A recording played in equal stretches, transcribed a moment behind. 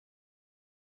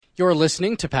You're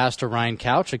listening to Pastor Ryan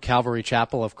Couch at Calvary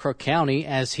Chapel of Crook County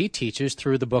as he teaches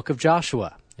through the book of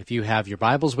Joshua. If you have your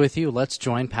Bibles with you, let's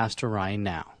join Pastor Ryan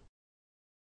now.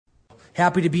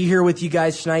 Happy to be here with you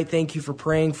guys tonight. Thank you for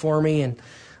praying for me. And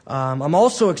I'm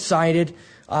also excited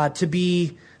to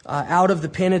be out of the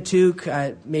Pentateuch.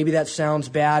 Maybe that sounds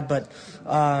bad, but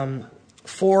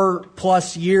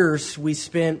 4+ years we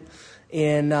spent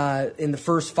in the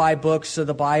first 5 books of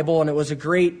the Bible, and it was a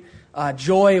great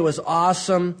joy. It was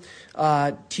awesome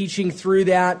teaching through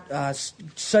that.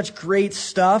 Such great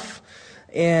stuff,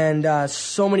 and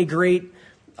so many great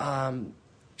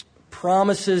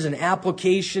promises and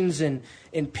applications and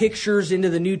pictures into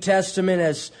the New Testament,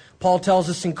 as Paul tells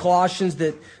us in Colossians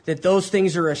that those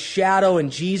things are a shadow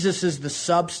and Jesus is the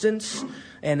substance,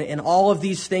 and all of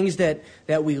these things that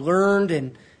we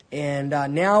learned, and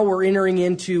now we're entering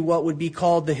into what would be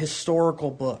called the historical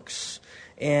books.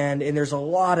 And there's a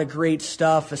lot of great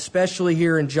stuff, especially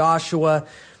here in Joshua,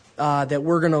 that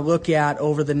we're going to look at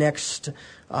over the next,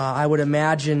 I would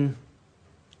imagine,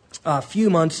 a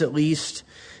few months at least,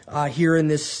 here in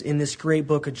this great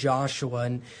book of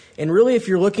Joshua. And really, if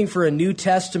you're looking for a New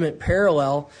Testament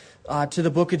parallel to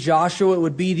the book of Joshua, it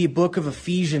would be the book of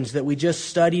Ephesians that we just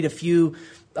studied a few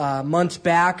months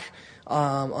back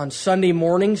on Sunday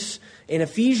mornings. And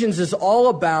Ephesians is all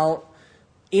about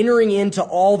entering into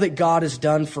all that God has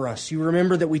done for us. You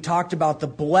remember that we talked about the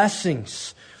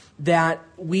blessings that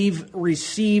we've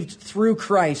received through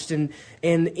Christ and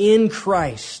in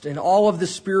Christ, and all of the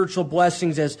spiritual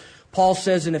blessings, as Paul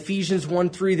says in Ephesians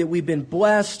 1:3, that we've been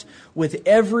blessed with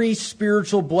every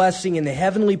spiritual blessing in the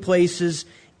heavenly places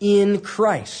in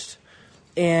Christ.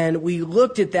 And we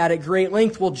looked at that at great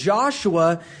length. Well,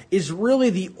 Joshua is really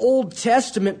the Old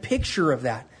Testament picture of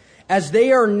that, as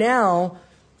they are now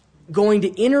going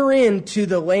to enter into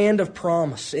the land of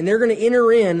promise. And they're going to enter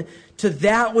in to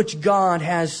that which God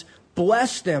has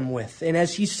blessed them with. And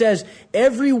as he says,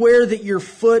 everywhere that your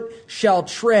foot shall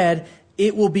tread,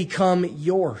 it will become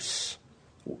yours.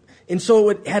 And so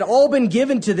it had all been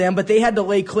given to them, but they had to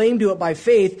lay claim to it by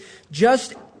faith,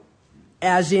 just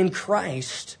as in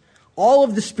Christ. All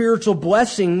of the spiritual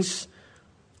blessings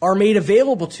are made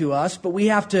available to us, but we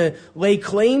have to lay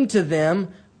claim to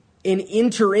them and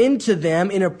enter into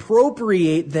them and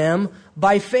appropriate them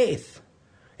by faith.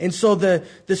 And so the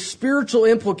spiritual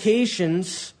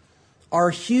implications are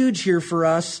huge here for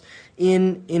us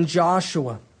in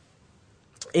Joshua.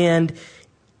 And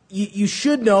you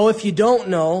should know, if you don't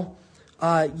know,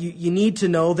 you need to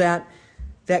know that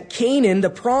Canaan,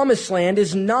 the promised land,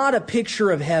 is not a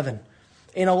picture of heaven.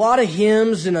 And a lot of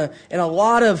hymns and a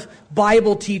lot of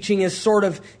Bible teaching has sort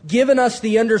of given us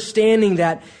the understanding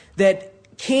that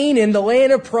Canaan, the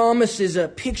land of promise, is a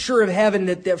picture of heaven,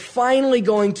 that they're finally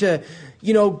going to,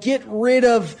 get rid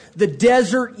of the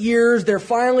desert years. They're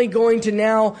finally going to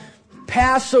now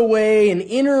pass away and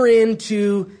enter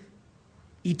into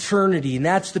eternity. And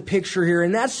that's the picture here.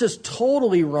 And that's just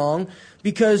totally wrong,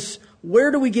 because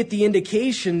where do we get the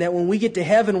indication that when we get to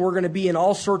heaven, we're going to be in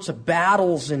all sorts of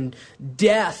battles and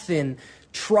death and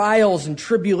trials and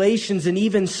tribulations and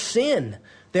even sin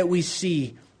that we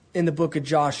see in the book of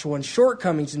Joshua, and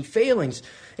shortcomings and failings?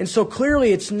 And so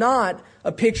clearly it's not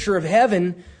a picture of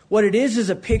heaven. What it is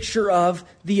a picture of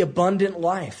the abundant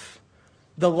life.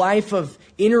 The life of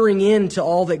entering into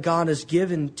all that God has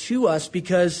given to us,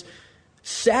 because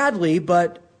sadly,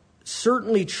 but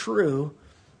certainly true,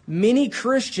 many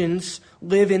Christians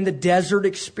live in the desert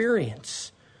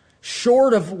experience,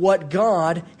 short of what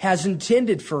God has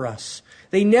intended for us.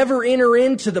 They never enter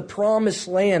into the promised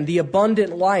land, the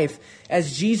abundant life.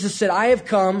 As Jesus said, I have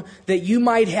come that you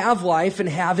might have life and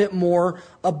have it more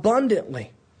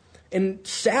abundantly. And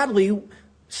sadly,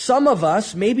 some of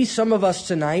us, maybe some of us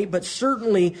tonight, but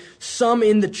certainly some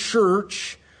in the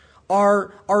church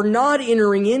are not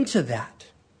entering into that,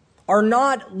 are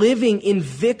not living in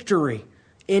victory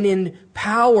and in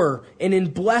power and in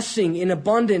blessing, in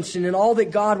abundance, and in all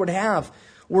that God would have.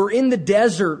 We're in the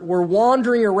desert. We're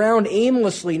wandering around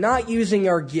aimlessly, not using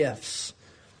our gifts,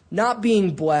 not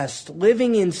being blessed,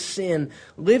 living in sin,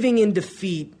 living in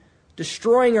defeat,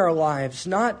 destroying our lives,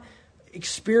 not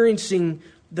experiencing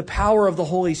the power of the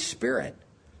Holy Spirit.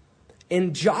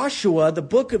 And Joshua, the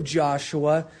book of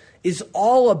Joshua, is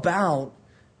all about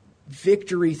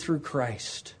victory through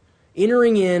Christ,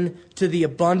 entering in to the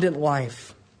abundant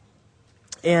life.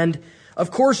 And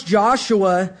of course,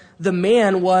 Joshua, the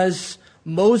man, was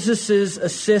Moses'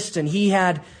 assistant. He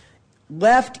had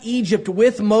left Egypt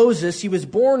with Moses. He was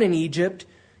born in Egypt.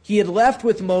 He had left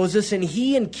with Moses, and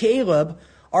he and Caleb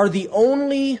are the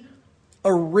only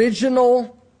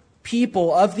original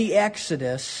people of the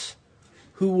Exodus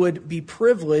who would be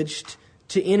privileged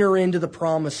to enter into the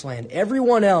promised land.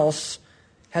 Everyone else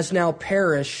has now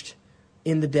perished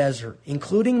in the desert,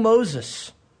 including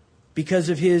Moses, because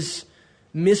of his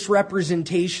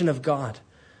misrepresentation of God.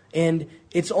 And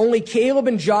it's only Caleb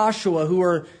and Joshua who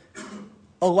are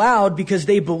allowed because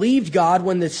they believed God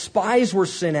when the spies were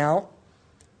sent out.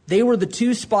 They were the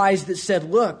two spies that said,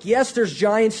 look, yes, there's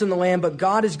giants in the land, but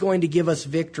God is going to give us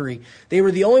victory. They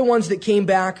were the only ones that came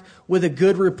back with a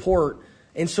good report.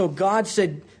 And so God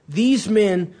said, these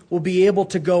men will be able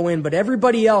to go in, but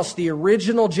everybody else, the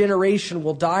original generation,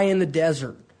 will die in the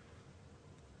desert.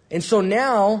 And so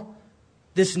now,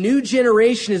 this new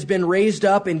generation has been raised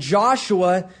up, and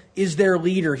Joshua is their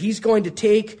leader. He's going to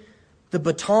take the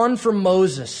baton from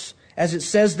Moses, as it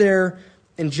says there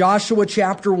in Joshua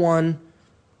chapter 1,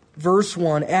 verse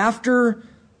 1. After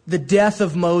the death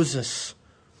of Moses,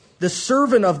 the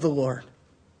servant of the Lord,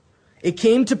 it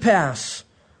came to pass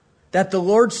that the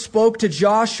Lord spoke to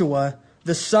Joshua,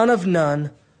 the son of Nun,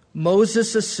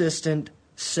 Moses' assistant,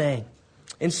 saying.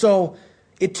 And so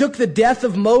it took the death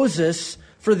of Moses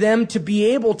for them to be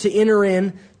able to enter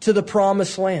in to the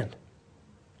promised land.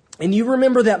 And you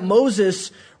remember that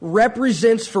Moses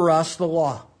represents for us the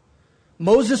law.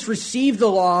 Moses received the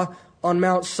law on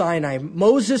Mount Sinai.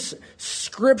 Moses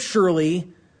scripturally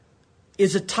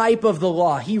is a type of the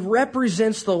law. He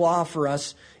represents the law for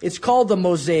us. It's called the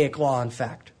Mosaic Law, in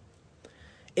fact.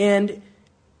 And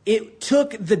it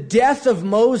took the death of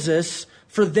Moses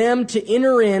for them to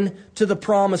enter in to the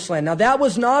promised land. Now, that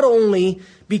was not only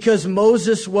because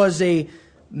Moses was a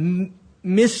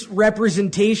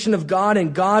misrepresentation of God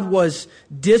and God was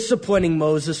disciplining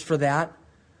Moses for that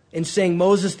and saying,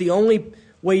 Moses, the only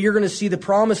way you're going to see the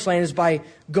promised land is by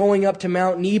going up to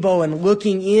Mount Nebo and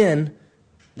looking in.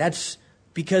 That's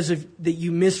because of that you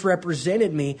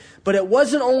misrepresented me. But it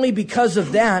wasn't only because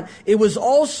of that. It was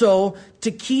also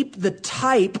to keep the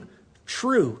type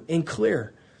true and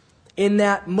clear, in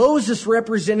that Moses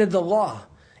represented the law.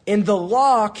 And the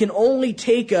law can only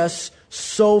take us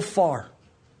so far.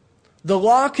 The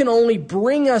law can only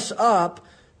bring us up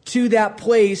to that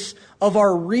place of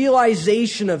our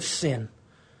realization of sin.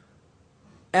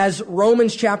 As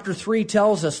Romans chapter 3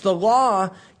 tells us, the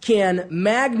law can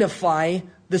magnify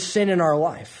the sin in our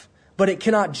life, but it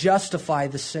cannot justify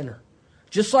the sinner.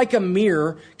 Just like a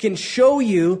mirror can show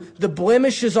you the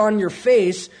blemishes on your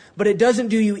face, but it doesn't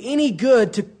do you any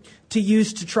good to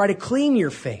use to try to clean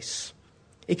your face.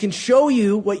 It can show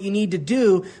you what you need to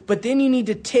do, but then you need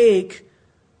to take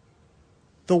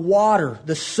the water,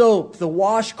 the soap, the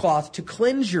washcloth to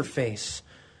cleanse your face.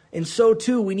 And so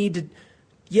too, we need to,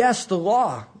 yes, the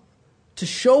law, to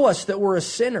show us that we're a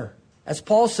sinner. As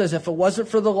Paul says, if it wasn't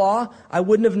for the law, I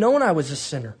wouldn't have known I was a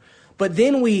sinner. But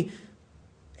then we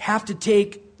have to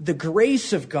take the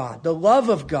grace of God, the love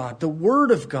of God, the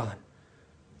Word of God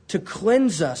to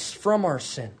cleanse us from our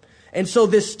sin. And so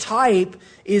this type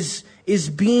is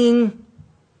being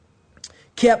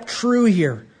kept true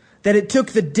here, that it took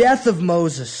the death of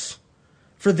Moses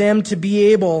for them to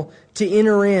be able to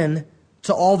enter in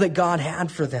to all that God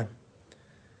had for them.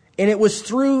 And it was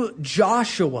through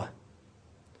Joshua.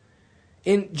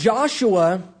 And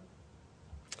Joshua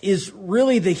is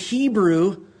really the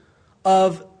Hebrew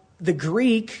of the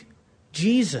Greek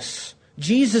Jesus.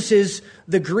 Jesus is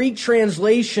the Greek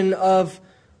translation of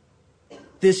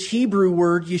this Hebrew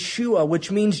word Yeshua,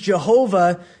 which means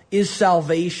Jehovah is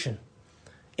salvation.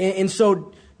 And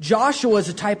so Joshua is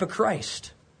a type of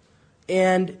Christ.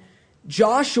 And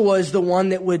Joshua is the one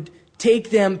that would take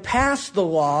them past the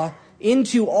law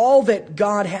into all that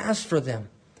God has for them.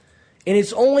 And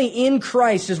it's only in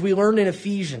Christ, as we learned in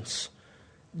Ephesians,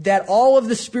 that all of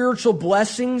the spiritual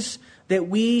blessings that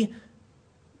we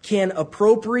can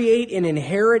appropriate and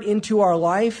inherit into our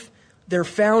life, they're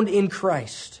found in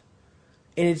Christ.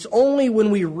 And it's only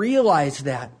when we realize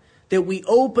that we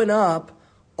open up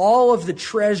all of the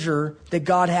treasure that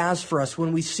God has for us,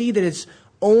 when we see that it's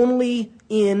only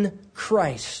in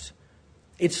Christ.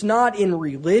 It's not in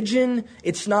religion.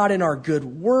 It's not in our good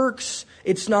works.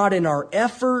 It's not in our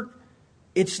effort.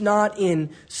 It's not in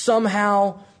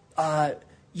somehow,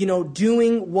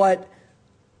 doing what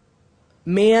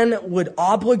man would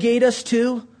obligate us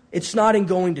to. It's not in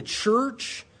going to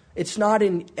church. It's not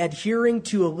in adhering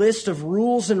to a list of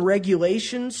rules and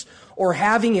regulations or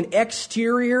having an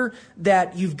exterior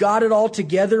that you've got it all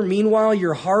together. Meanwhile,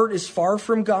 your heart is far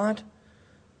from God.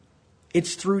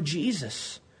 It's through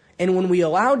Jesus. And when we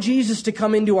allow Jesus to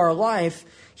come into our life,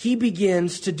 He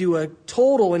begins to do a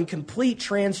total and complete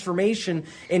transformation,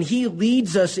 and He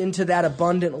leads us into that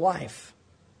abundant life.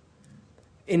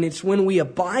 And it's when we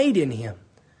abide in Him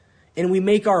and we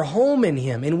make our home in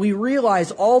Him and we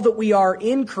realize all that we are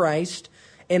in Christ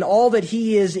and all that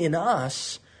He is in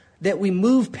us, that we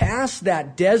move past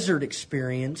that desert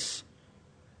experience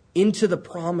into the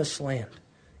promised land,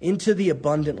 into the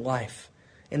abundant life.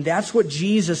 And that's what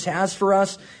Jesus has for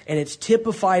us, and it's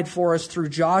typified for us through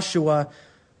Joshua,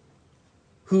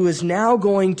 who is now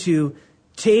going to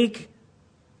take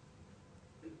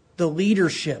the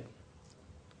leadership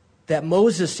that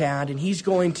Moses had, and he's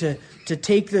going to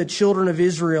take the children of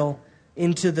Israel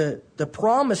into the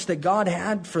promise that God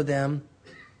had for them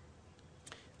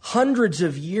hundreds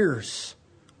of years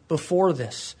before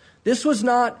this. This was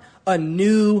not a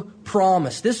new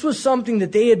promise. This was something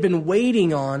that they had been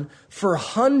waiting on for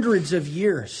hundreds of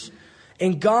years.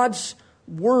 And God's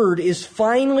word is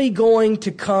finally going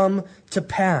to come to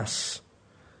pass.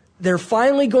 They're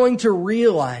finally going to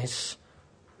realize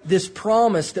this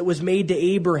promise that was made to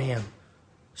Abraham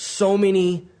so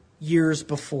many years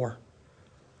before.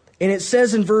 And it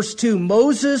says in verse 2,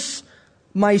 Moses,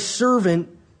 my servant,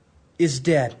 is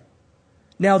dead.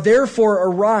 Now therefore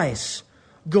arise,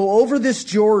 go over this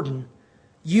Jordan,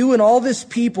 you and all this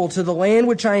people, to the land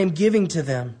which I am giving to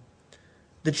them,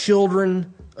 the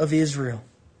children of Israel.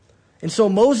 And so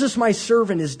Moses, my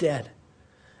servant, is dead.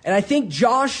 And I think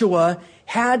Joshua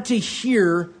had to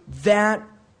hear that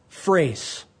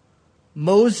phrase.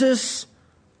 Moses,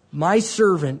 my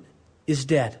servant, is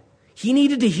dead. He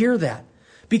needed to hear that.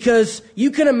 Because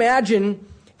you can imagine,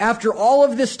 after all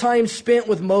of this time spent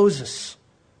with Moses,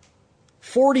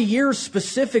 40 years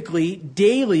specifically,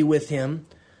 daily with him,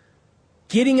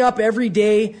 getting up every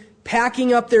day,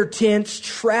 packing up their tents,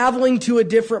 traveling to a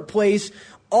different place,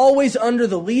 always under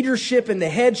the leadership and the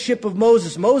headship of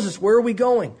Moses. Moses, where are we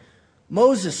going?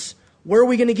 Moses, where are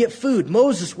we going to get food?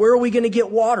 Moses, where are we going to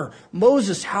get water?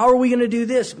 Moses, how are we going to do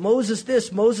this? Moses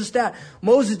this, Moses that.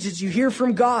 Moses, did you hear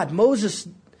from God? Moses,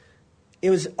 it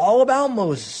was all about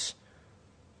Moses.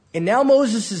 And now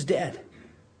Moses is dead.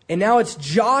 And now it's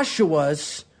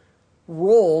Joshua's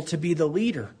role to be the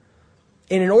leader.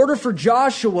 And in order for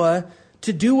Joshua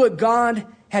to do what God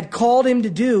had called him to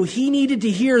do, he needed to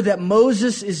hear that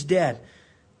Moses is dead.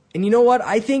 And you know what?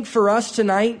 I think for us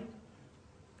tonight,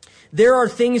 there are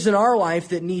things in our life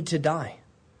that need to die.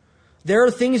 There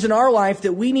are things in our life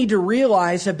that we need to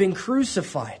realize have been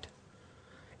crucified.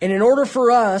 And in order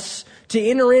for us to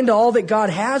enter into all that God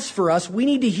has for us, we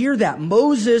need to hear that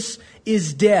Moses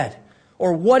is dead,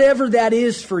 or whatever that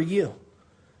is for you.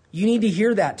 You need to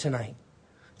hear that tonight.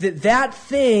 That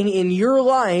thing in your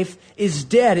life is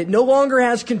dead. It no longer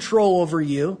has control over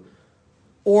you,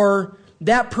 or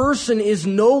that person is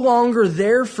no longer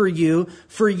there for you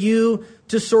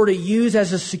to sort of use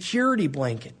as a security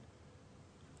blanket,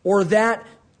 or that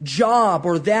job,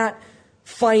 or that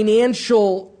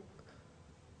financial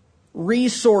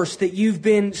resource that you've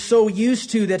been so used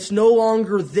to that's no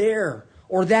longer there,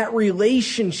 or that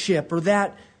relationship, or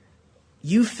that,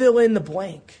 you fill in the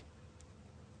blank.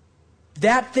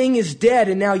 That thing is dead,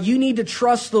 and now you need to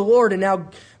trust the Lord. And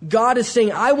now God is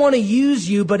saying, I want to use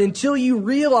you, but until you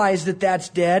realize that that's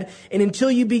dead, and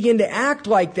until you begin to act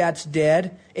like that's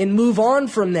dead and move on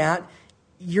from that,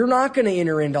 you're not going to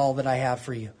enter into all that I have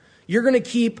for you. You're going to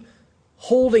keep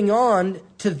holding on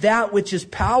to that which is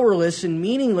powerless and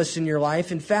meaningless in your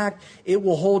life. In fact, it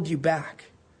will hold you back.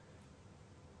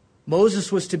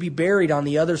 Moses was to be buried on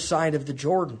the other side of the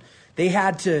Jordan. They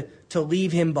had to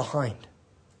leave him behind.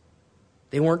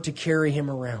 They weren't to carry him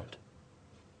around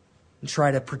and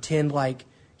try to pretend like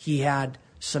he had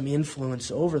some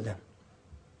influence over them.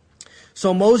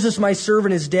 So Moses, my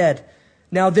servant, is dead.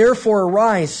 Now therefore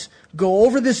arise, go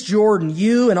over this Jordan,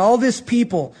 you and all this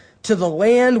people, to the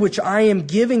land which I am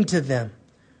giving to them.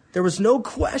 There was no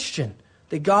question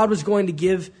that God was going to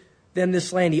give them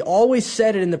this land. He always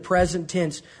said it in the present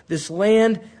tense, this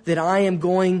land that I am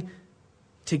going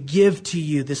to give to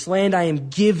you, this land I am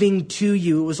giving to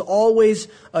you. It was always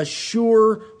a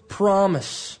sure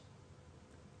promise.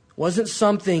 It wasn't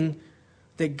something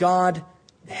that God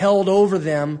held over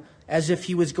them as if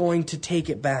he was going to take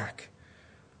it back.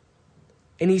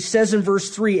 And he says in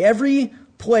verse 3, every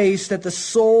place that the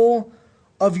sole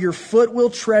of your foot will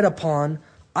tread upon,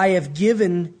 I have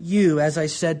given you, as I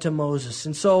said to Moses.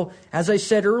 And so, as I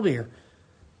said earlier,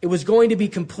 it was going to be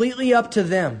completely up to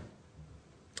them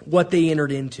what they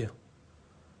entered into.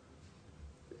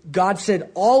 God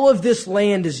said, all of this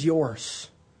land is yours.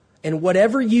 And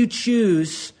whatever you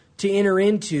choose to enter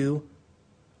into,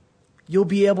 you'll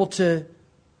be able to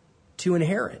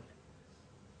inherit.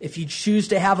 If you choose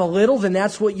to have a little, then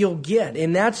that's what you'll get.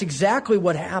 And that's exactly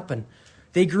what happened.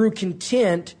 They grew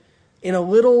content in a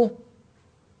little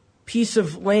piece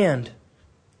of land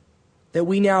that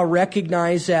we now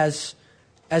recognize as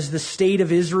the state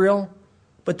of Israel.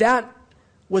 But that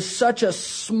was such a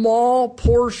small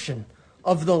portion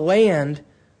of the land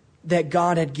that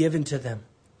God had given to them.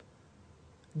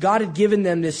 God had given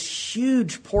them this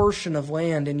huge portion of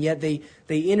land, and yet they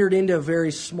entered into a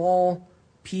very small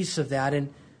piece of that.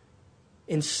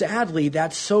 And sadly,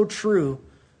 that's so true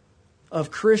of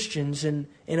Christians and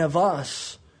of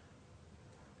us,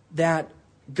 that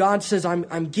God says,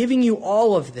 I'm giving you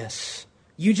all of this.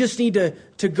 You just need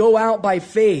to go out by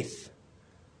faith.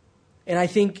 And I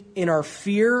think in our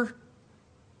fear,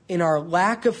 in our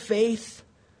lack of faith,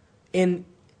 in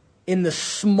the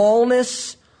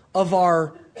smallness of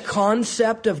our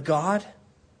concept of God,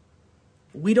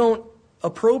 we don't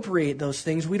appropriate those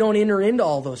things. We don't enter into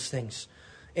all those things.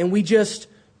 And we just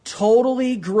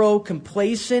totally grow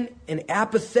complacent and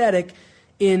apathetic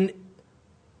in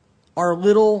our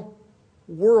little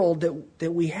world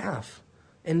that we have.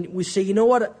 And we say, you know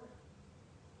what?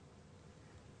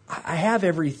 I have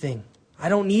everything. I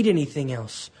don't need anything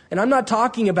else. And I'm not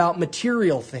talking about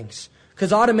material things,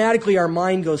 because automatically our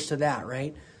mind goes to that,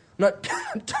 right? I'm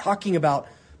not talking about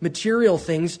material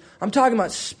things. I'm talking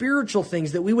about spiritual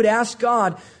things, that we would ask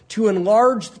God to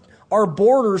enlarge our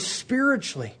borders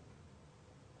spiritually.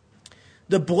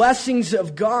 The blessings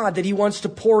of God that He wants to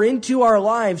pour into our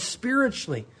lives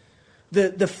spiritually.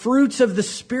 The fruits of the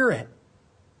Spirit.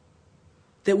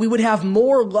 That we would have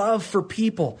more love for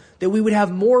people. That we would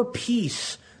have more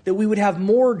peace. That we would have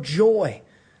more joy.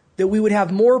 That we would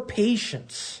have more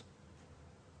patience.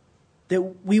 That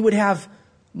we would have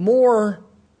more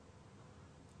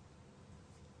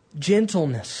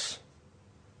gentleness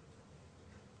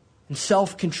and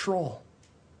self-control.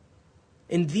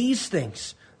 And these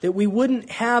things, that we wouldn't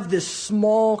have this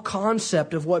small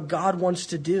concept of what God wants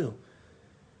to do.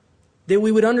 That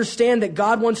we would understand that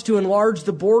God wants to enlarge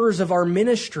the borders of our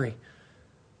ministry.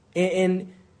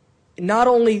 And not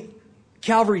only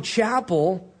Calvary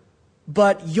Chapel,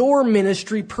 but your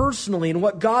ministry personally, and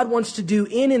what God wants to do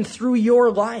in and through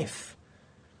your life.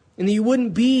 And that you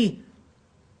wouldn't be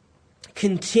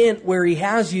content where He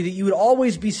has you, that you would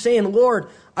always be saying, Lord,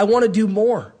 I want to do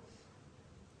more.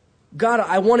 God,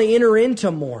 I want to enter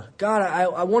into more. God,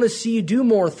 I want to see You do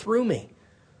more through me.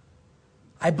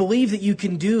 I believe that You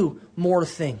can do more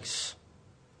things.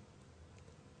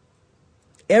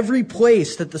 Every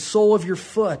place that the sole of your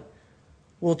foot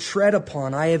will tread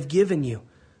upon, I have given you.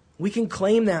 We can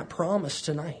claim that promise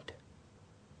tonight.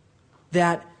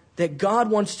 That God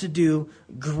wants to do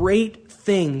great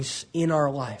things in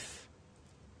our life.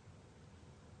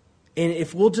 And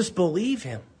if we'll just believe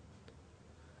Him,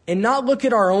 and not look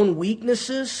at our own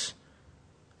weaknesses,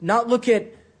 not look at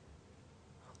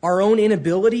our own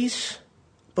inabilities,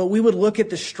 but we would look at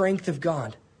the strength of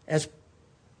God, as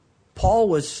Paul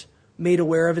was made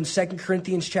aware of in 2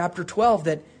 Corinthians chapter 12,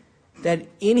 that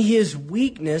in his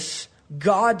weakness,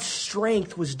 God's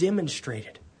strength was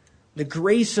demonstrated. The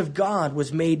grace of God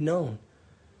was made known.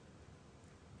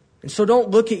 And so don't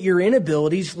look at your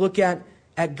inabilities, look at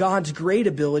God's great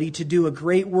ability to do a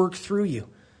great work through you.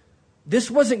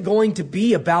 This wasn't going to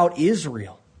be about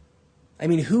Israel. I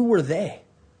mean, who were they?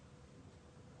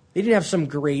 They didn't have some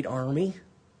great army.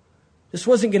 This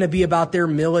wasn't going to be about their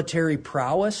military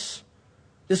prowess.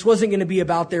 This wasn't going to be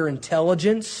about their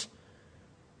intelligence.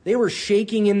 They were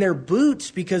shaking in their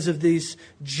boots because of these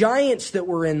giants that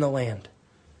were in the land.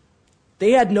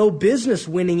 They had no business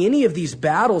winning any of these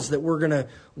battles that we're going to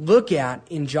look at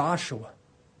in Joshua.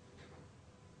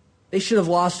 They should have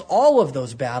lost all of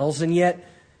those battles, and yet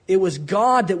it was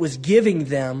God that was giving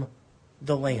them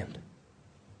the land.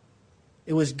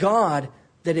 It was God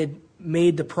that had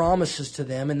made the promises to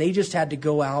them, and they just had to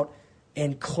go out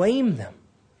and claim them.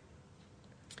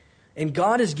 And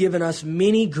God has given us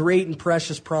many great and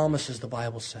precious promises, the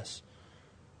Bible says.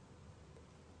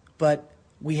 But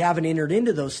we haven't entered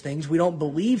into those things. We don't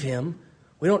believe Him.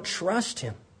 We don't trust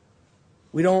Him.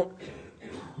 We don't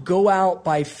go out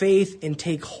by faith and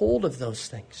take hold of those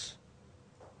things.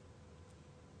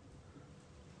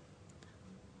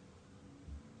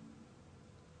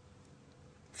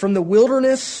 From the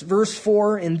wilderness, verse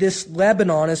 4, in this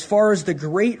Lebanon, as far as the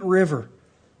great river,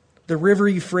 the river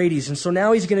Euphrates. And so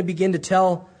now he's going to begin to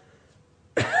tell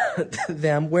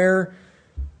them where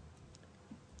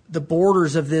the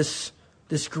borders of this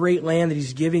great land that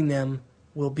he's giving them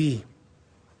will be.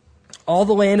 All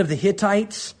the land of the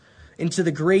Hittites into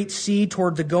the great sea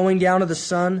toward the going down of the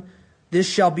sun, this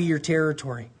shall be your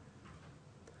territory.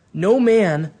 No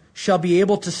man shall be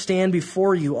able to stand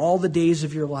before you all the days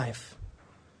of your life.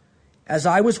 As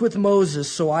I was with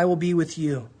Moses, so I will be with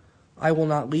you. I will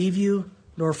not leave you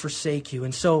nor forsake you.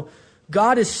 And so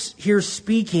God is here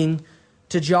speaking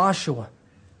to Joshua.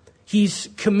 He's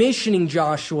commissioning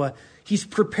Joshua. He's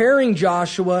preparing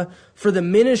Joshua for the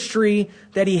ministry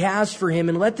that he has for him.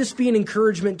 And let this be an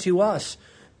encouragement to us,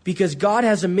 because God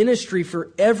has a ministry for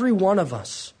every one of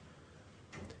us.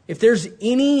 If there's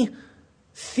any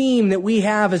theme that we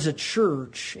have as a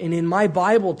church, and in my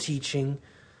Bible teaching,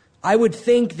 I would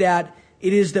think that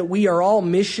it is that we are all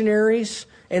missionaries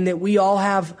and that we all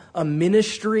have a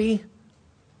ministry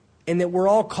and that we're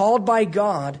all called by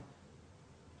God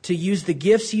to use the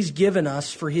gifts He's given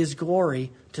us for His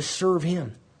glory to serve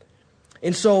Him.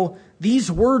 And so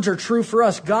these words are true for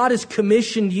us. God has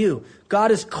commissioned you.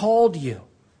 God has called you.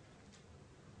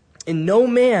 And no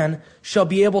man shall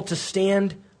be able to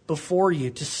stand before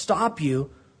you to stop you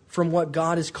from what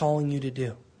God is calling you to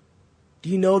do. Do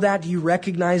you know that? Do you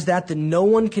recognize that? That no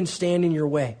one can stand in your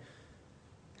way.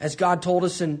 As God told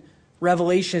us in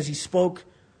Revelation, as He spoke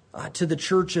to the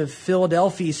church of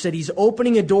Philadelphia, He said He's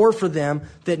opening a door for them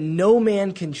that no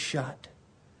man can shut.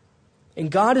 And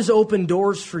God has opened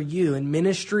doors for you in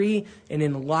ministry and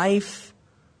in life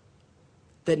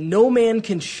that no man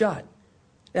can shut.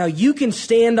 Now, you can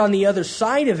stand on the other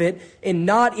side of it and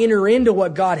not enter into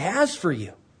what God has for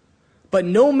you. But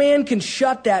no man can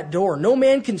shut that door. No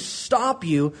man can stop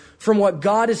you from what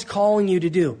God is calling you to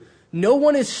do. No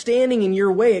one is standing in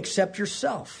your way except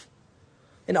yourself.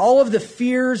 And all of the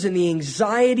fears and the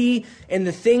anxiety and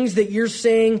the things that you're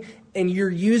saying and you're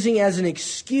using as an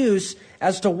excuse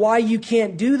as to why you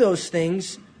can't do those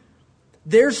things,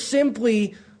 they're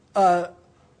simply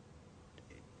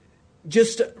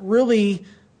just really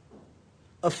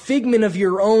a figment of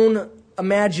your own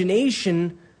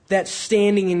imagination that's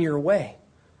standing in your way.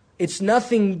 It's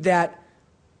nothing that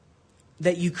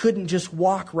you couldn't just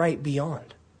walk right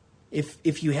beyond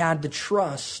if you had the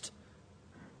trust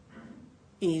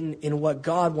in what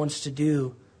God wants to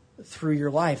do through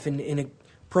your life and in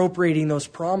appropriating those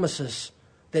promises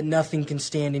that nothing can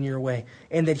stand in your way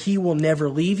and that He will never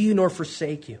leave you nor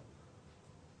forsake you.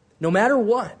 No matter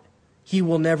what, He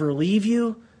will never leave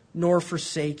you nor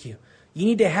forsake you. You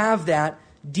need to have that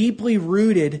deeply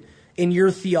rooted in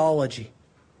your theology,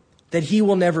 that He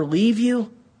will never leave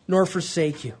you nor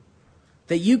forsake you,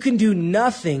 that you can do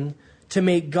nothing to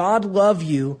make God love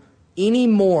you any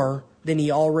more than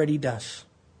He already does.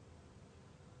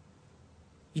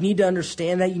 You need to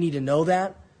understand that. You need to know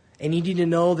that. And you need to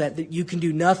know that you can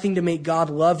do nothing to make God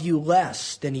love you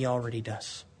less than He already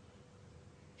does.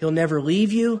 He'll never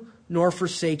leave you nor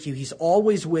forsake you. He's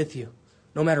always with you.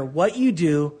 No matter what you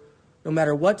do, no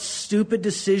matter what stupid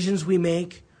decisions we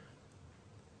make,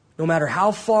 no matter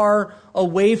how far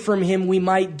away from Him we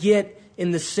might get in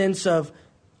the sense of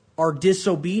our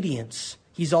disobedience,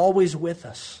 He's always with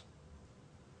us.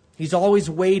 He's always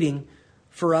waiting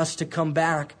for us to come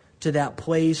back to that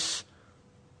place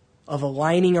of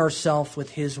aligning ourselves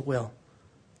with His will.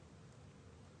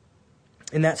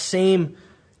 And that same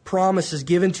promise is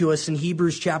given to us in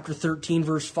Hebrews chapter 13,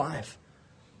 verse 5.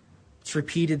 It's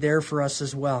repeated there for us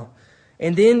as well.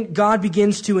 And then God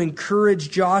begins to encourage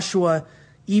Joshua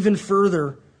even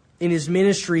further in his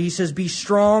ministry. He says, "Be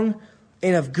strong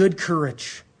and of good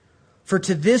courage. For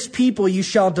to this people you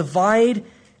shall divide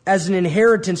as an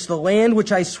inheritance the land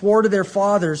which I swore to their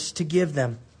fathers to give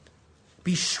them."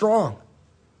 Be strong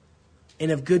and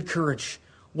of good courage.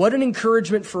 What an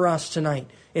encouragement for us tonight.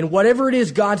 And whatever it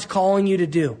is God's calling you to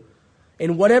do,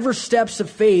 and whatever steps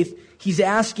of faith He's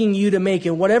asking you to make,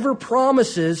 and whatever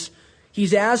promises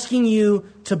He's asking you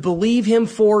to believe Him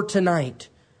for tonight,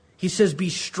 He says, be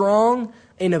strong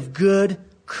and of good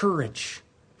courage.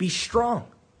 Be strong.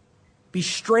 Be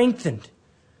strengthened.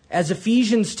 As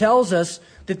Ephesians tells us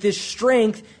that this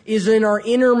strength is in our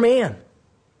inner man.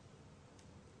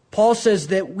 Paul says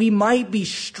that we might be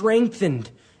strengthened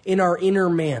in our inner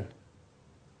man.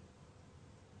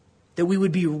 That we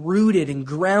would be rooted and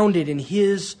grounded in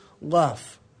His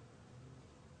love.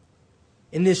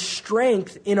 And this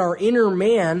strength in our inner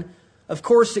man, of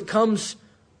course, it comes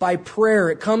by prayer.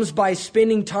 It comes by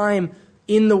spending time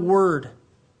in the Word.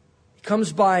 It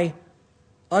comes by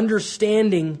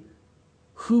understanding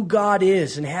who God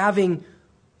is and having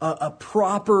a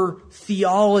proper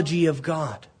theology of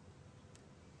God.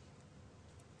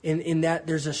 In that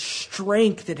there's a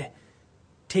strength that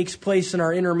takes place in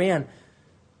our inner man.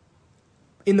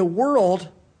 In the world,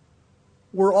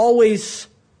 we're always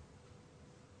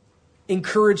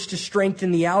encouraged to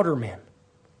strengthen the outer man.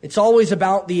 It's always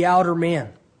about the outer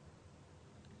man.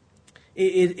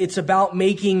 It's about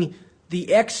making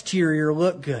the exterior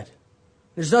look good.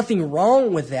 There's nothing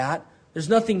wrong with that. There's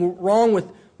nothing wrong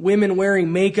with women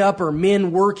wearing makeup or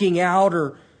men working out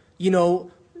or,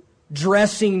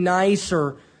 dressing nice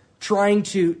or trying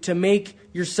to make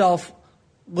yourself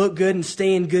look good and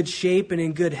stay in good shape and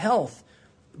in good health.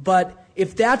 But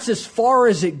if that's as far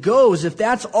as it goes, if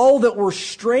that's all that we're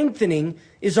strengthening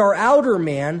is our outer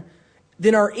man,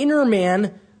 then our inner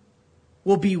man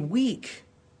will be weak.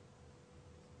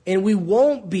 And we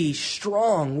won't be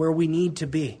strong where we need to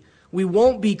be. We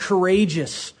won't be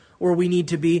courageous where we need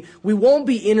to be. We won't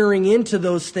be entering into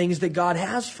those things that God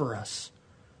has for us.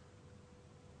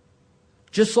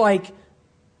 Just like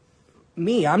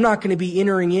me, I'm not going to be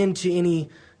entering into any,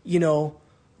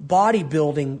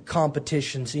 bodybuilding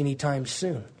competitions anytime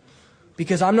soon,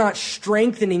 because I'm not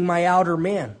strengthening my outer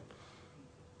man.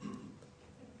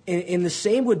 And the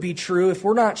same would be true if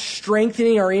we're not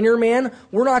strengthening our inner man.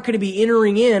 We're not going to be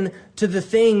entering in to the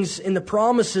things and the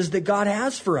promises that God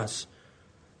has for us.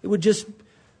 It would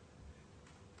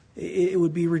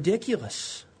be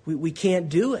ridiculous. We can't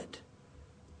do it.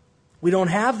 We don't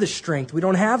have the strength. We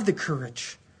don't have the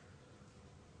courage.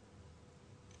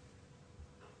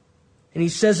 And he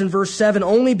says in verse 7,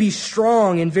 only be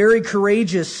strong and very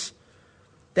courageous,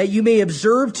 that you may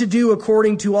observe to do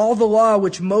according to all the law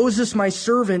which Moses my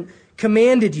servant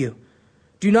commanded you.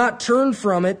 Do not turn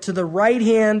from it to the right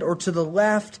hand or to the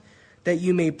left, that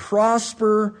you may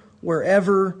prosper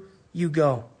wherever you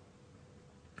go.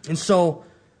 And so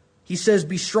he says,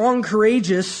 be strong,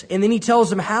 courageous, and then he tells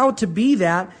them how to be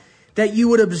that you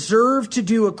would observe to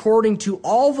do according to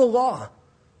all the law.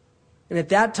 And at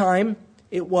that time,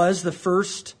 it was the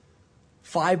first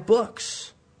 5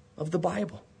 books of the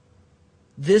Bible.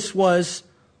 This was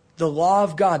the law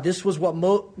of God. This was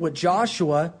what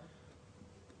Joshua,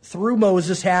 through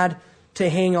Moses, had to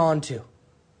hang on to.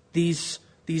 These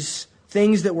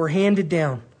things that were handed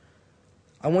down.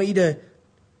 I want you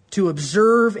to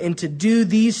observe and to do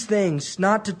these things,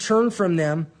 not to turn from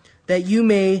them, that you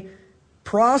may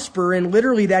prosper. And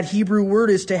literally that Hebrew word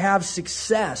is to have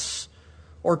success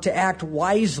or to act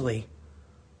wisely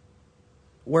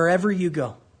wherever you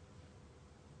go.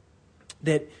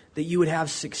 That you would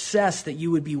have success, that you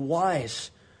would be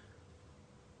wise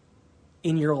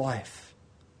in your life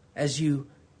as you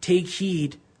take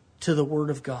heed to the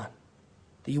Word of God.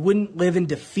 That you wouldn't live in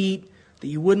defeat, that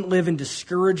you wouldn't live in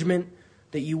discouragement,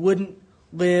 that you wouldn't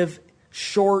live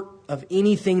short of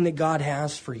anything that God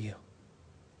has for you.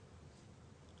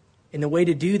 And the way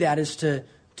to do that is to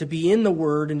be in the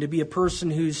Word and to be a person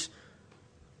who's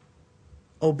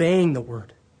obeying the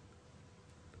Word.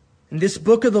 And this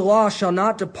book of the law shall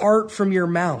not depart from your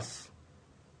mouth.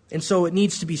 And so it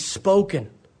needs to be spoken.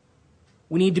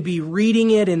 We need to be reading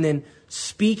it and then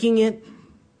speaking it.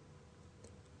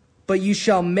 But you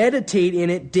shall meditate in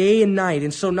it day and night.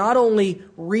 And so not only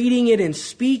reading it and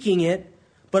speaking it,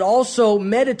 but also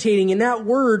meditating. In that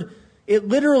word, it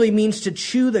literally means to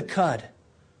chew the cud.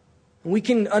 And we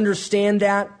can understand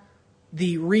that,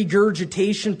 the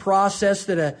regurgitation process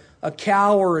that a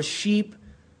cow or a sheep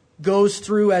goes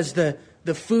through as the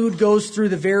food goes through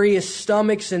the various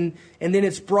stomachs, and then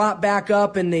it's brought back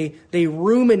up, and they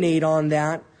ruminate on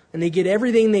that, and they get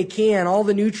everything they can, all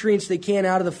the nutrients they can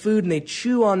out of the food, and they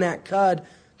chew on that cud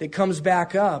that comes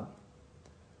back up.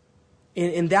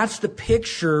 And that's the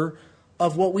picture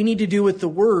of what we need to do with the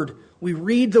Word. We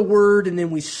read the Word, and then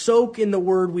we soak in the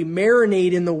Word, we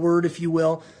marinate in the Word, if you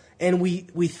will, and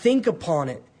we think upon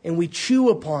it, and we chew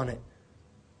upon it.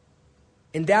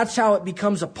 And that's how it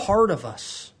becomes a part of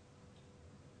us.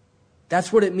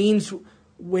 That's what it means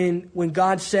when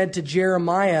God said to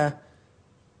Jeremiah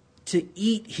to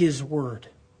eat His Word,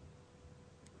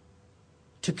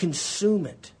 to consume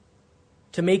it,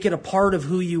 to make it a part of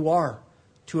who you are,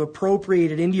 to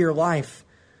appropriate it into your life.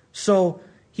 So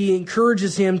he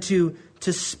encourages him to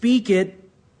speak it,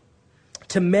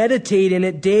 to meditate in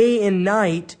it day and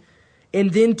night,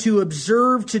 and then to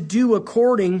observe to do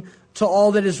according to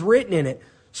all that is written in it.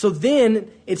 So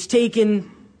then it's taken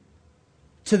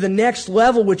to the next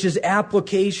level, which is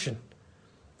application.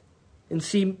 And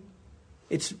see,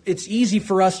 it's easy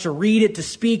for us to read it, to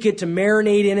speak it, to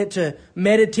marinate in it, to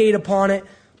meditate upon it.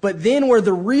 But then where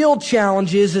the real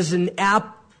challenge is an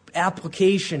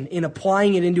application, in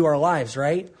applying it into our lives,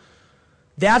 right?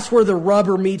 That's where the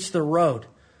rubber meets the road.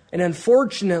 And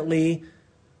unfortunately,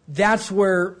 that's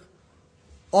where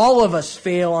all of us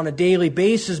fail on a daily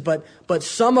basis, but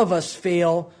some of us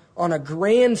fail on a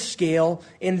grand scale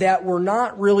in that we're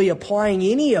not really applying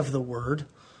any of the Word.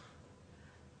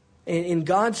 And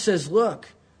God says, look,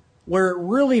 where it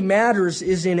really matters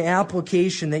is in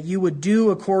application, that you would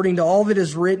do according to all that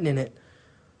is written in it.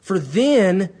 For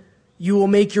then you will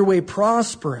make your way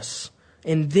prosperous,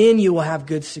 and then you will have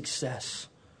good success.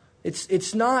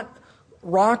 It's not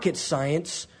rocket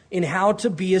science in how to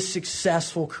be a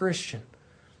successful Christian.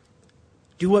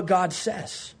 Do what God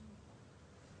says.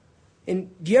 And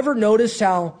do you ever notice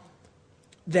how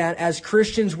that as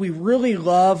Christians, we really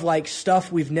love like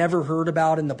stuff we've never heard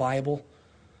about in the Bible.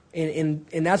 And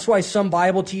that's why some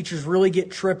Bible teachers really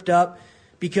get tripped up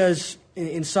because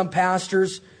in some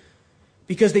pastors,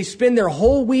 because they spend their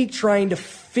whole week trying to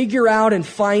figure out and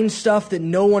find stuff that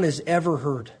no one has ever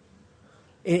heard.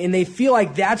 And they feel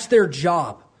like that's their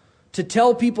job, to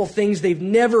tell people things they've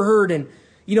never heard. And,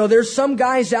 you know, there's some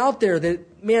guys out there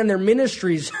that, man, their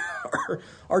ministries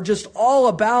are just all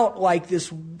about like this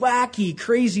wacky,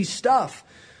 crazy stuff,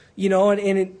 you know,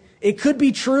 and it could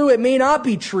be true. It may not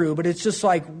be true, but it's just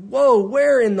like, whoa,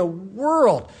 where in the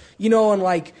world, you know, and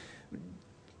like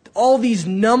all these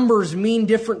numbers mean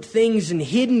different things and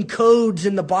hidden codes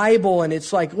in the Bible. And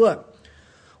it's like, look,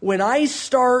 when I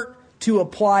start to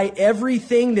apply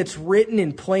everything that's written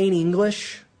in plain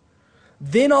English,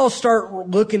 then I'll start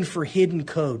looking for hidden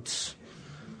codes.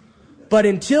 But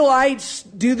until I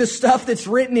do the stuff that's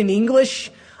written in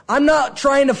English, I'm not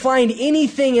trying to find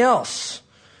anything else.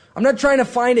 I'm not trying to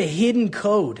find a hidden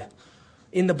code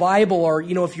in the Bible, or,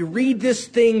 you know, if you read this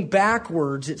thing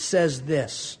backwards, it says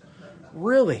this.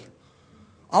 Really?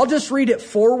 I'll just read it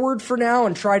forward for now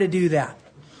and try to do that.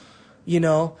 You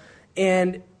know,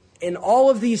 and all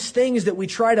of these things that we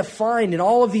try to find and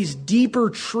all of these deeper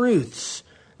truths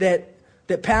that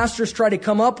pastors try to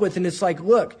come up with, and it's like,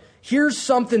 look, here's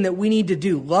something that we need to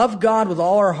do. Love God with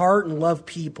all our heart and love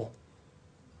people.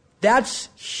 That's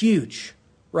huge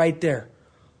right there.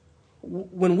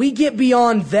 When we get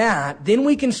beyond that, then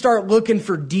we can start looking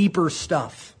for deeper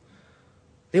stuff.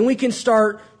 Then we can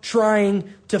start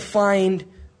trying to find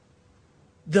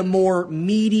the more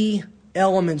meaty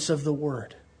elements of the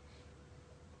Word.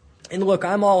 And look,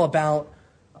 I'm all about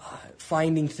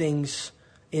finding things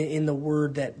in the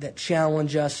Word that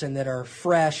challenge us and that are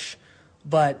fresh,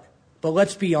 but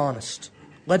let's be honest.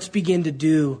 Let's begin to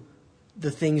do the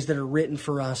things that are written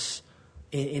for us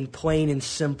in plain and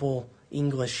simple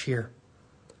English here.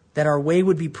 That our way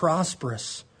would be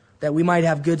prosperous, that we might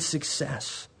have good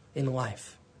success in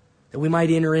life, that we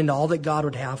might enter into all that God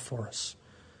would have for us.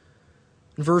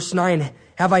 In verse 9,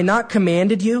 have I not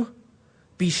commanded you?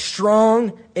 Be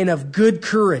strong and of good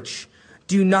courage.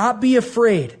 Do not be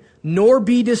afraid, nor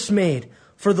be dismayed.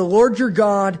 For the Lord your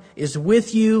God is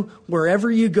with you wherever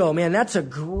you go. Man, that's a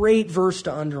great verse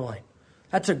to underline.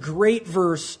 That's a great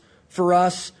verse for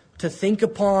us to think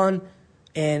upon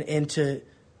and to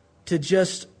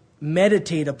just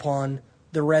meditate upon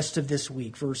the rest of this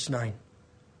week. Verse 9.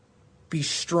 Be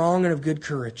strong and of good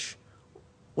courage.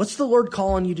 What's the Lord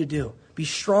calling you to do? Be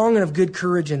strong and of good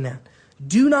courage in that.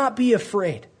 Do not be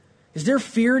afraid. Is there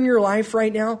fear in your life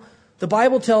right now? The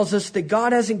Bible tells us that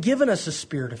God hasn't given us a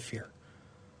spirit of fear,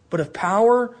 but of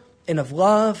power and of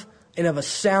love and of a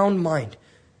sound mind.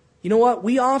 You know what?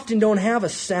 We often don't have a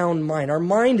sound mind. Our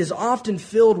mind is often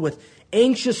filled with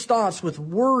anxious thoughts, with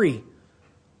worry,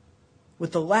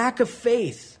 with the lack of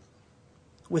faith,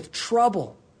 with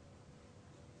trouble,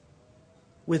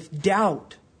 with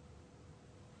doubt,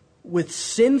 with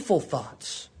sinful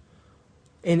thoughts.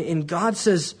 And God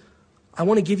says, I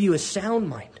want to give you a sound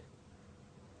mind.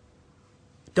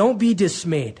 Don't be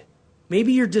dismayed.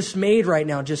 Maybe you're dismayed right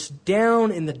now, just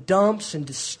down in the dumps and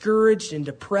discouraged and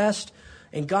depressed.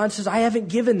 And God says, I haven't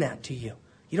given that to you.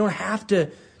 You don't have to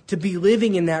be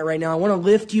living in that right now. I want to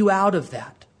lift you out of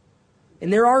that.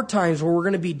 And there are times where we're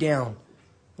going to be down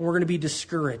and we're going to be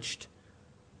discouraged.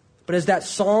 But as that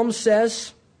psalm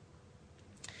says,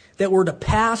 that we're to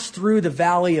pass through the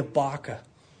valley of Baca.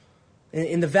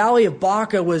 And the valley of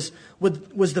Baca was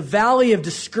the valley of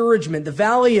discouragement, the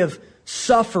valley of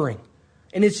suffering.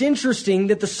 And it's interesting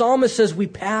that the psalmist says we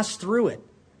pass through it.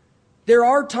 There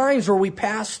are times where we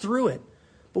pass through it,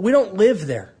 but we don't live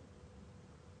there.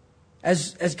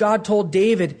 As God told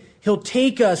David, He'll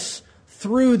take us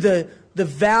through the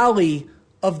valley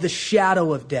of the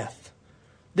shadow of death.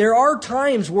 There are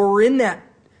times where we're in that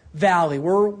valley,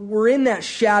 where we're in that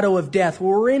shadow of death,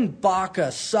 where we're in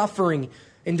Baca, suffering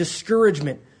and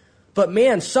discouragement. But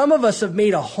man, some of us have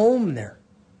made a home there.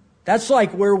 That's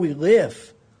like where we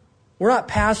live. We're not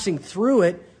passing through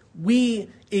it. We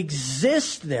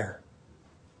exist there.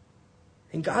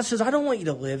 And God says, I don't want you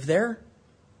to live there.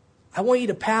 I want you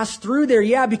to pass through there,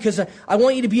 yeah, because I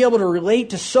want you to be able to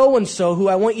relate to so-and-so who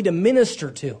I want you to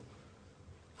minister to.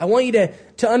 I want you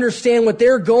to understand what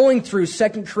they're going through, 2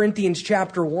 Corinthians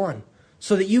chapter 1,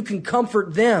 so that you can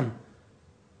comfort them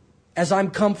as I'm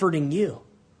comforting you.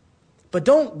 But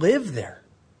don't live there.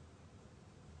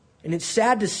 And it's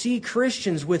sad to see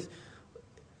Christians with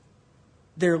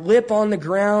their lip on the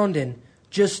ground and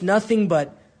just nothing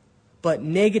but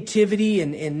negativity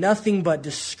and nothing but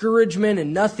discouragement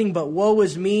and nothing but woe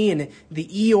is me and the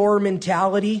Eeyore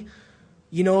mentality.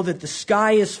 that the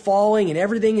sky is falling and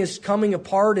everything is coming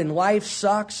apart and life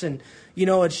sucks, and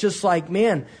it's just like,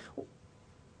 man,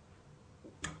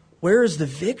 where is the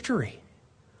victory?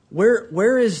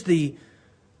 Where is the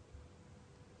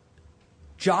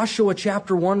Joshua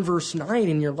chapter 1 verse 9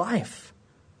 in your life?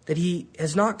 That he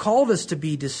has not called us to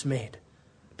be dismayed,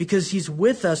 because he's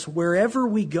with us wherever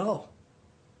we go.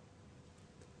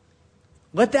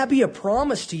 Let that be a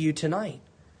promise to you tonight.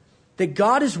 That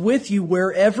God is with you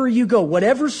wherever you go.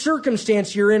 Whatever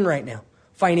circumstance you're in right now.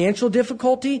 Financial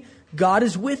difficulty, God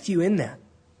is with you in that.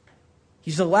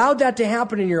 He's allowed that to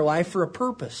happen in your life for a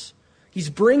purpose. He's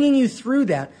bringing you through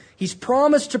that. He's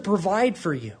promised to provide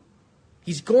for you.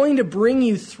 He's going to bring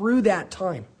you through that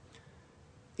time.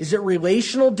 Is it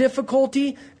relational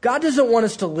difficulty? God doesn't want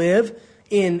us to live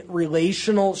in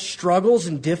relational struggles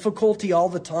and difficulty all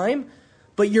the time.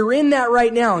 But you're in that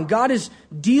right now, and God is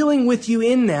dealing with you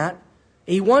in that.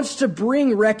 And He wants to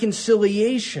bring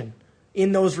reconciliation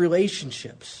in those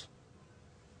relationships.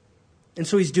 And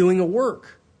so He's doing a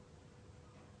work.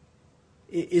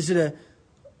 Is it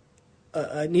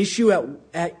an issue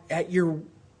at your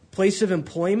place of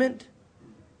employment?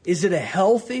 Is it a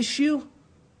health issue?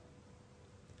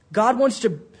 God wants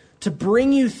to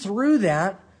bring you through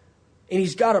that, and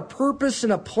He's got a purpose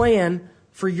and a plan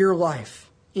for your life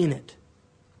in it.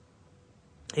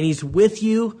 And He's with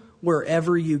you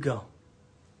wherever you go.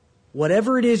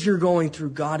 Whatever it is you're going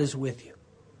through, God is with you.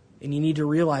 And you need to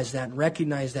realize that and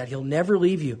recognize that He'll never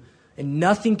leave you, and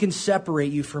nothing can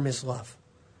separate you from His love.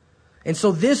 And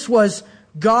so this was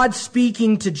God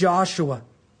speaking to Joshua.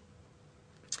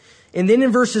 And then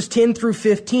in verses 10 through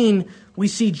 15, we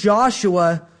see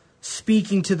Joshua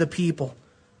speaking to the people.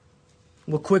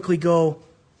 We'll quickly go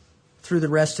through the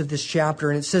rest of this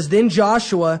chapter. And it says, Then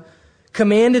Joshua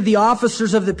commanded the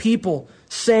officers of the people,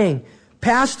 saying,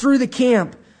 Pass through the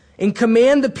camp and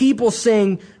command the people,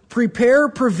 saying, Prepare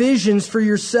provisions for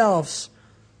yourselves.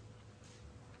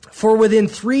 For within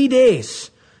 3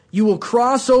 days you will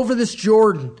cross over this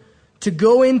Jordan to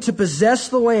go in to possess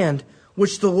the land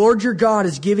which the Lord your God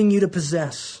is giving you to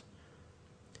possess.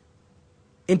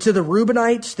 And to the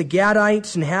Reubenites, the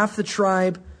Gadites, and half the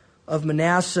tribe of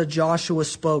Manasseh, Joshua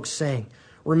spoke, saying,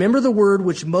 Remember the word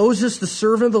which Moses, the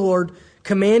servant of the Lord,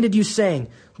 commanded you, saying,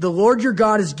 The Lord your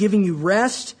God is giving you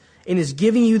rest and is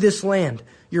giving you this land.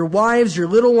 Your wives, your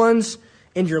little ones,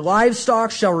 and your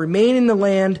livestock shall remain in the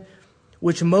land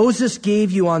which Moses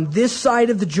gave you on this side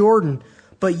of the Jordan.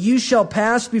 But you shall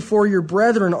pass before your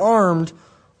brethren armed,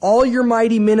 all your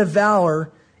mighty men of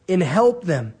valor, and help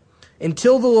them,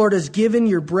 until the Lord has given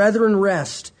your brethren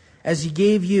rest, as He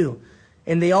gave you.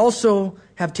 And they also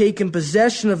have taken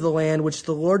possession of the land which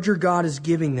the Lord your God is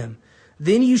giving them.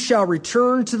 Then you shall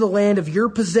return to the land of your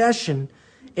possession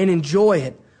and enjoy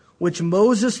it, which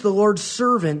Moses, the Lord's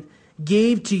servant,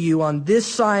 gave to you on this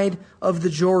side of the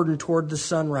Jordan toward the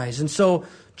sunrise. And so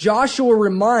Joshua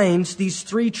reminds these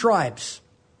three tribes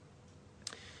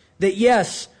that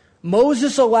yes,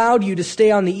 Moses allowed you to stay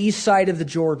on the east side of the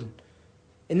Jordan.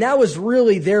 And that was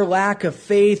really their lack of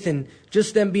faith and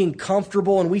just them being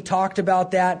comfortable. And we talked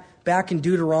about that back in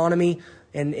Deuteronomy.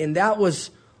 And that was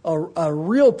a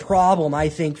real problem, I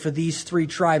think, for these three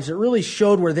tribes. It really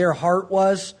showed where their heart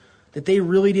was, that they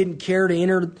really didn't care to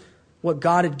enter what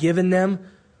God had given them.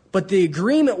 But the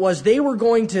agreement was they were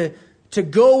going to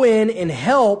go in and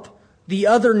help the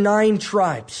other 9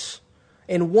 tribes.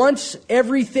 And once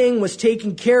everything was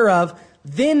taken care of,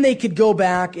 then they could go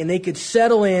back and they could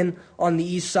settle in on the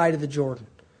east side of the Jordan.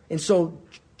 And so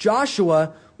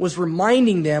Joshua was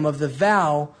reminding them of the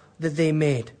vow that they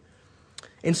made.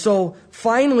 And so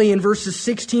finally in verses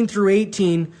 16 through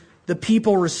 18, the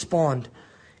people respond.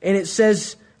 And it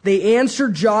says, They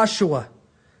answered Joshua,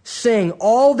 saying,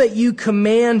 All that you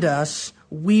command us,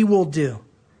 we will do.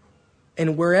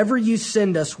 And wherever you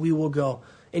send us, we will go.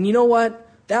 And you know what?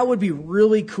 That would be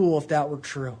really cool if that were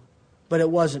true. But it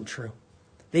wasn't true.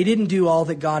 They didn't do all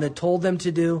that God had told them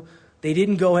to do. They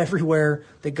didn't go everywhere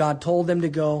that God told them to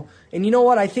go. And you know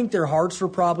what? I think their hearts were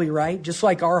probably right, just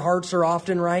like our hearts are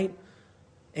often right.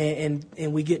 And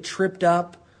we get tripped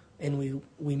up and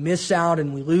we miss out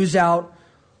and we lose out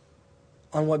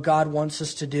on what God wants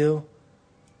us to do.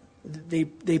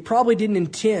 They probably didn't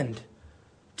intend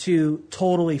to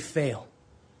totally fail.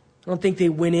 I don't think they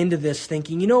went into this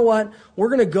thinking, you know what, we're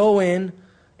going to go in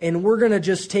and we're going to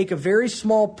just take a very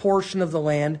small portion of the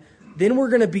land. Then we're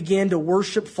going to begin to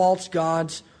worship false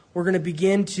gods. We're going to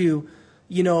begin to,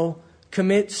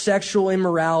 commit sexual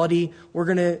immorality. We're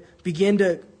going to begin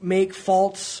to make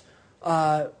false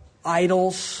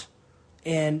idols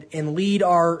and lead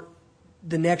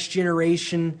the next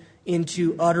generation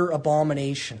into utter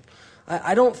abomination.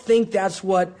 I don't think that's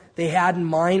what they had in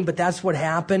mind, but that's what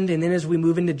happened. And then as we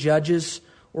move into Judges,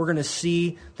 we're going to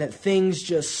see that things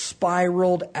just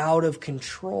spiraled out of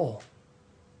control.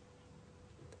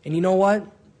 And you know what?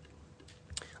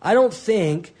 I don't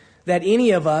think that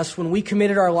any of us, when we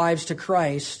committed our lives to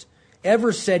Christ,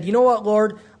 ever said, you know what,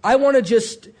 Lord, I want to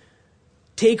just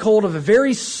take hold of a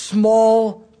very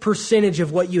small percentage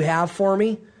of what you have for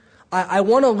me. I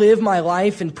want to live my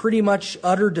life in pretty much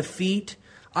utter defeat.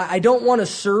 I don't want to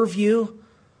serve you.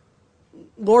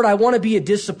 Lord, I want to be a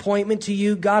disappointment to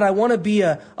you. God, I want to be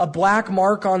a black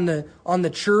mark on the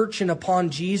church and upon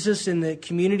Jesus in the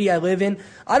community I live in.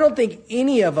 I don't think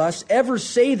any of us ever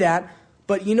say that,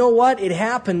 but you know what? It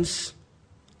happens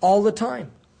all the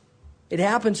time. It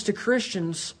happens to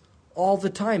Christians all the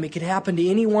time. It could happen to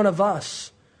any one of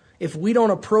us if we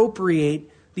don't appropriate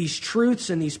these truths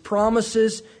and these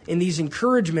promises and these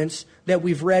encouragements that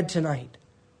we've read tonight.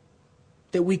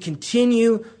 That we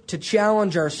continue to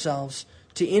challenge ourselves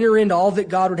to enter into all that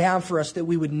God would have for us, that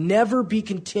we would never be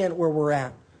content where we're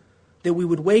at. That we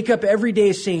would wake up every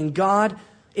day saying, God,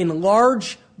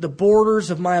 enlarge the borders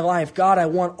of my life. God, I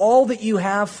want all that you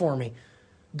have for me.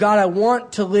 God, I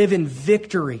want to live in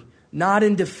victory, not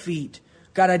in defeat.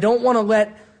 God, I don't want to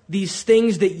let these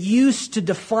things that used to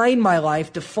define my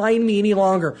life define me any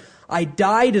longer. I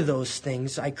die to those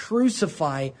things. I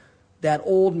crucify that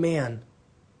old man,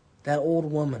 that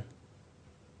old woman.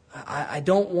 I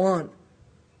don't want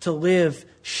to live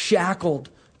shackled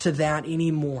to that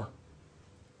anymore.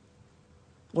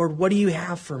 Lord, what do you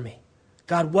have for me?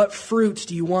 God, what fruits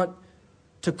do you want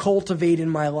to cultivate in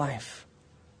my life?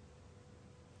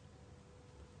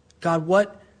 God,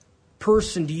 what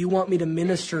person do you want me to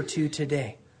minister to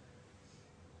today?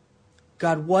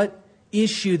 God, what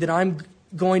issue that I'm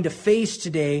going to face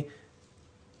today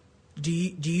do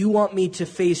you want me to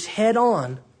face head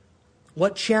on?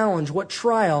 What challenge, what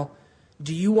trial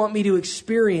do you want me to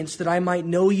experience that I might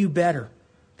know you better?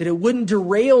 That it wouldn't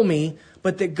derail me,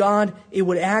 but that God, it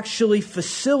would actually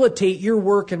facilitate your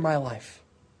work in my life.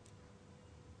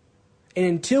 And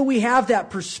until we have that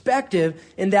perspective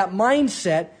and that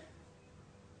mindset,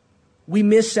 we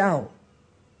miss out.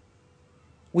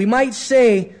 We might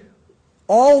say,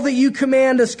 all that you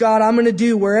command us, God, I'm going to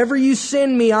do. Wherever you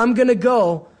send me, I'm going to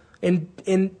go.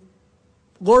 And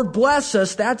Lord, bless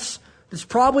us. That's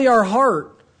probably our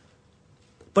heart.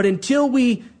 But until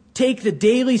we take the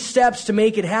daily steps to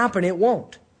make it happen, it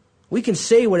won't. We can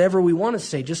say whatever we want to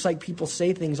say, just like people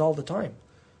say things all the time,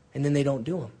 and then they don't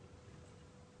do them.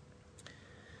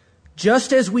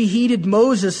 Just as we heeded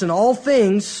Moses in all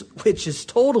things, which is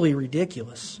totally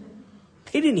ridiculous.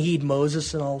 They didn't heed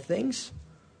Moses in all things.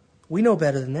 We know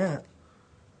better than that.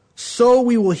 So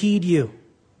we will heed you.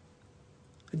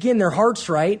 Again, their heart's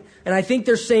right. And I think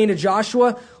they're saying to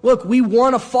Joshua, look, we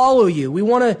want to follow you. We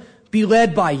want to be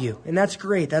led by you. And that's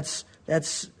great. That's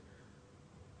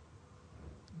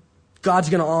God's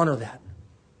going to honor that.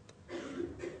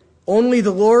 Only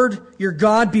the Lord your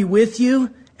God be with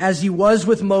you as he was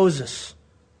with Moses.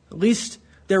 At least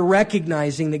they're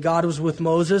recognizing that God was with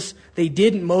Moses. They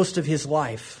didn't most of his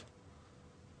life.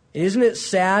 And isn't it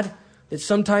sad that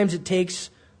sometimes it takes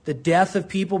the death of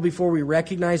people before we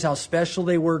recognize how special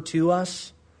they were to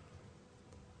us?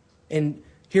 And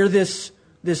here this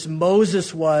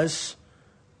Moses was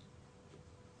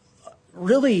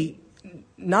really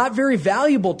not very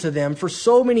valuable to them for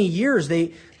so many years.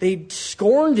 They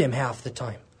scorned him half the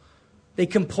time. They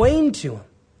complained to him.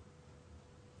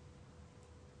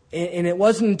 And it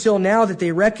wasn't until now that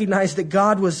they recognized that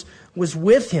God was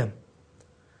with him.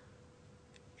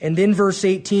 And then verse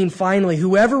 18, finally,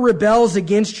 whoever rebels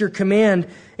against your command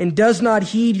and does not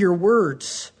heed your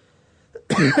words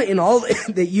in all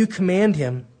that you command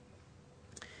him,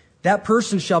 that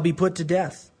person shall be put to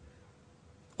death.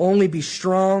 Only be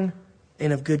strong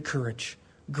and of good courage.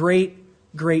 Great,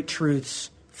 great truths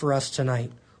for us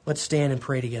tonight. Let's stand and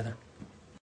pray together.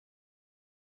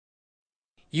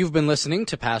 You've been listening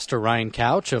to Pastor Ryan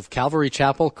Couch of Calvary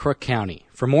Chapel, Crook County.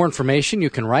 For more information, you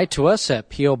can write to us at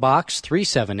P.O. Box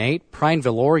 378,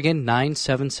 Prineville, Oregon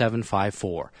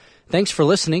 97754. Thanks for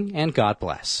listening, and God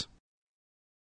bless.